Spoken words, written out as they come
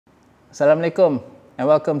Assalamualaikum and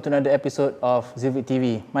welcome to another episode of Zealfit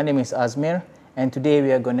TV. My name is Azmir and today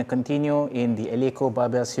we are going to continue in the Eleiko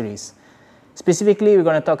Barbell series. Specifically, we're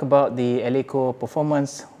going to talk about the Eleiko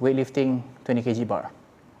Performance Weightlifting 20 kg bar.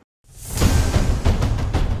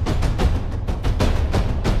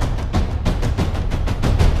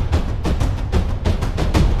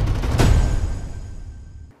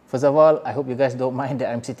 First of all, I hope you guys don't mind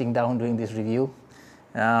that I'm sitting down doing this review.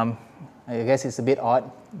 I guess it's a bit odd,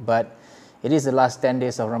 but it is the last 10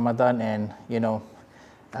 days of Ramadan and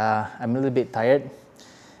I'm a little bit tired.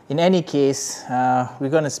 In any case, we're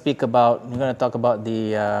going to talk about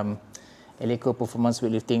the Eleiko Performance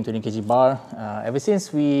Weightlifting 20 kg bar. Ever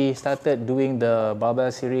since we started doing the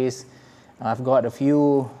barbell series, I've got a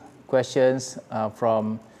few questions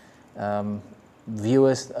from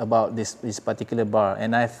viewers about this particular bar,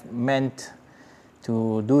 and I've meant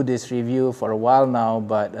to do this review for a while now,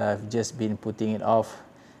 but I've just been putting it off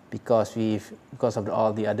because of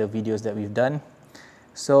all the other videos that we've done.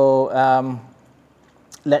 So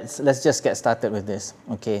let's just get started with this.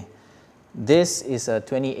 Okay, this is a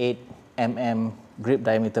 28 mm grip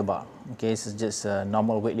diameter bar. Okay, this is just a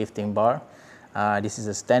normal weightlifting bar. This is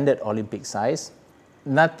a standard Olympic size.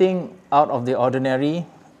 Nothing out of the ordinary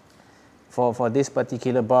for this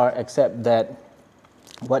particular bar, except that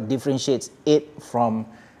what differentiates it from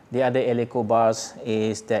the other Eleiko bars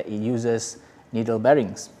is that it uses needle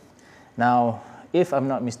bearings. Now, if I'm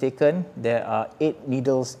not mistaken, there are 8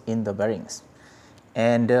 needles in the bearings.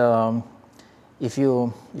 And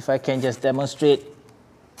if I can just demonstrate,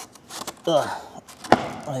 there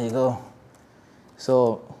you go.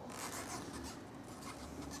 So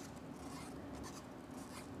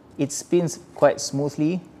it spins quite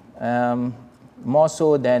smoothly. More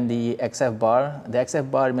so than the XF bar. The XF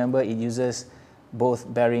bar, remember, it uses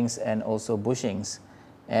both bearings and also bushings,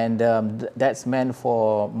 and that's meant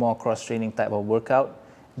for more cross-training type of workout.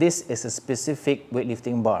 This is a specific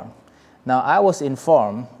weightlifting bar. Now, I was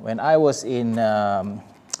informed when I was in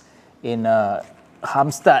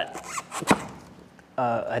Hamstad,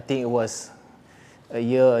 I think it was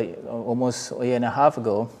almost a year and a half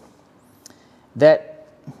ago, that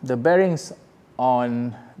the bearings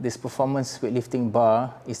on this performance weightlifting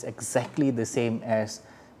bar is exactly the same as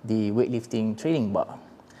the weightlifting training bar.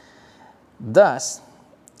 Thus,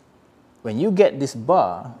 when you get this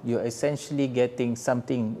bar, you're essentially getting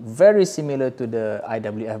something very similar to the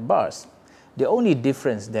IWF bars. The only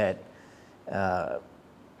difference that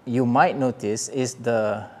you might notice is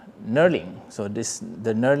the knurling. So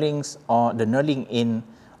the knurling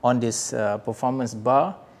on this performance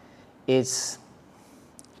bar is,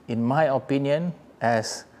 in my opinion,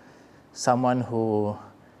 as someone who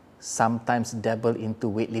sometimes dabble into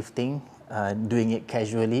weightlifting, doing it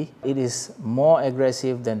casually, it is more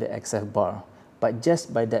aggressive than the XF bar, but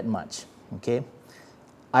just by that much. Okay,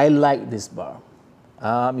 I like this bar.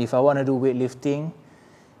 If I want to do weightlifting,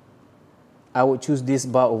 I would choose this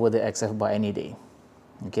bar over the XF bar any day.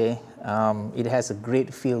 Okay, it has a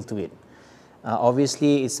great feel to it.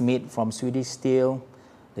 Obviously, it's made from Swedish steel,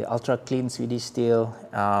 the ultra clean Swedish steel.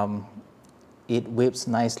 It whips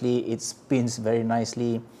nicely, it spins very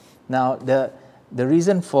nicely. Now, the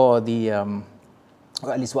reason for the,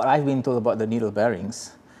 or at least what I've been told about the needle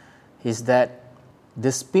bearings, is that the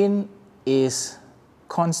spin is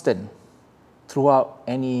constant throughout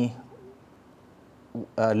any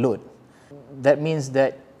load. That means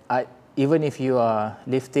that even if you are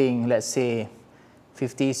lifting, let's say,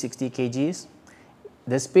 50, 60 kgs,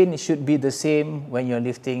 the spin should be the same when you're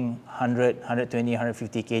lifting 100, 120,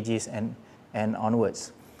 150 kgs and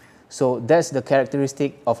onwards. So that's the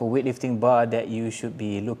characteristic of a weightlifting bar that you should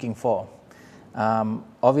be looking for.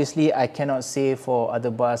 Obviously, I cannot say for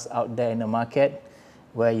other bars out there in the market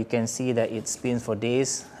where you can see that it spins for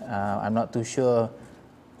days. I'm not too sure.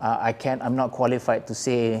 I'm not qualified to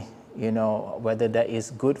say, whether that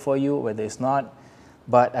is good for you, whether it's not.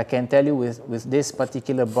 But I can tell you with this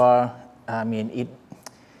particular bar, I mean,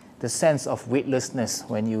 the sense of weightlessness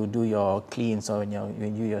when you do your cleans or when you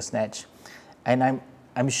do your snatch. And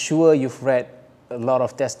I'm sure you've read a lot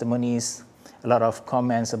of testimonies, a lot of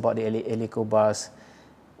comments about the Eleiko bars.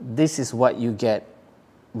 This is what you get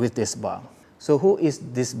with this bar. So who is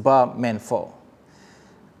this bar meant for?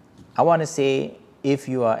 I want to say, if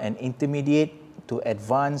you are an intermediate to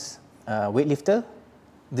advanced weightlifter,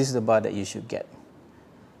 this is the bar that you should get.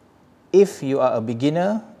 If you are a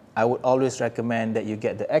beginner, I would always recommend that you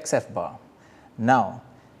get the XF bar. Now,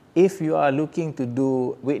 if you are looking to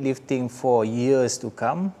do weightlifting for years to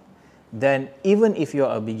come, then even if you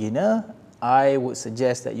are a beginner, I would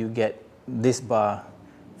suggest that you get this bar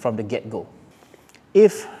from the get-go.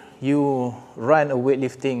 If you run a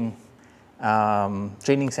weightlifting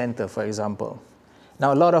training center, for example.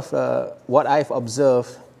 Now, a lot of what I've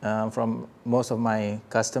observed from most of my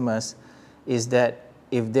customers is that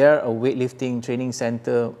if they're a weightlifting training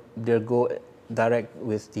center, they'll go direct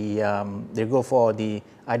with the, they go for the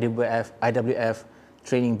IWF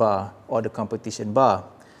training bar or the competition bar,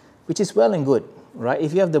 which is well and good, right?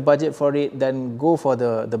 If you have the budget for it, then go for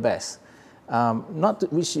the best.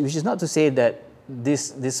 Which is not to say that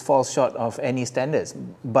this falls short of any standards,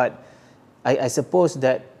 but I suppose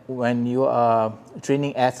that when you are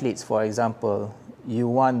training athletes, for example, you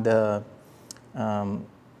want the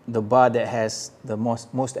bar that has the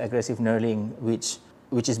most aggressive knurling, which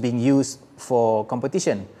is being used for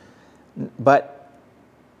competition. But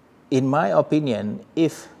in my opinion,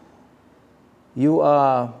 if you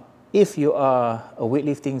are a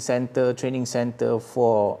weightlifting center, training center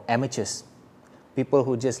for amateurs, people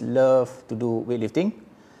who just love to do weightlifting,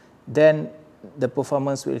 then the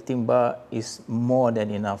performance weightlifting bar is more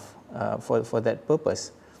than enough for that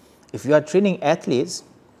purpose. If you are training athletes,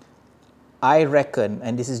 I reckon,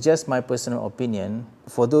 and this is just my personal opinion,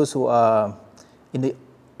 for those who are in the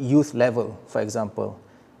youth level, for example,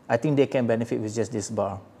 I think they can benefit with just this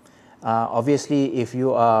bar. Obviously, if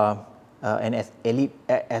you are an elite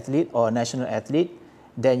athlete or a national athlete,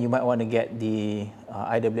 then you might want to get the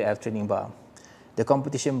IWF training bar. The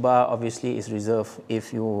competition bar obviously is reserved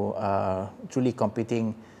if you are truly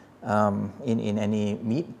competing in any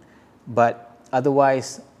meet. But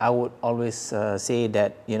otherwise, I would always say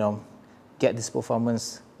that, you know, get this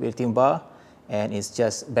performance weightlifting bar, and it's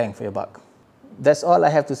just bang for your buck. That's all I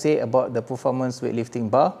have to say about the performance weightlifting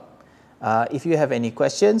bar. If you have any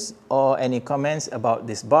questions or any comments about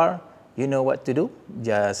this bar, you know what to do.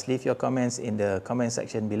 Just leave your comments in the comment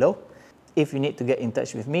section below. If you need to get in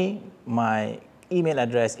touch with me, my email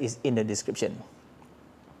address is in the description.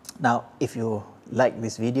 Now, if you like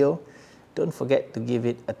this video, don't forget to give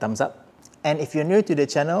it a thumbs up. And if you're new to the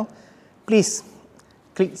channel, please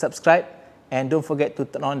click subscribe and don't forget to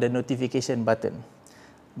turn on the notification button.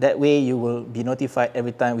 That way you will be notified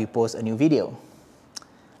every time we post a new video.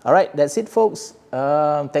 Alright, that's it folks.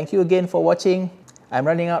 Thank you again for watching. I'm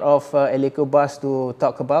running out of Eleiko bars to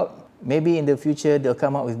talk about. Maybe in the future they'll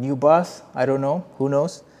come out with new bars. I don't know, who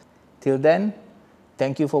knows. Till then,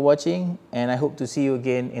 thank you for watching, and I hope to see you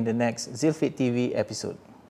again in the next Zealfit TV episode.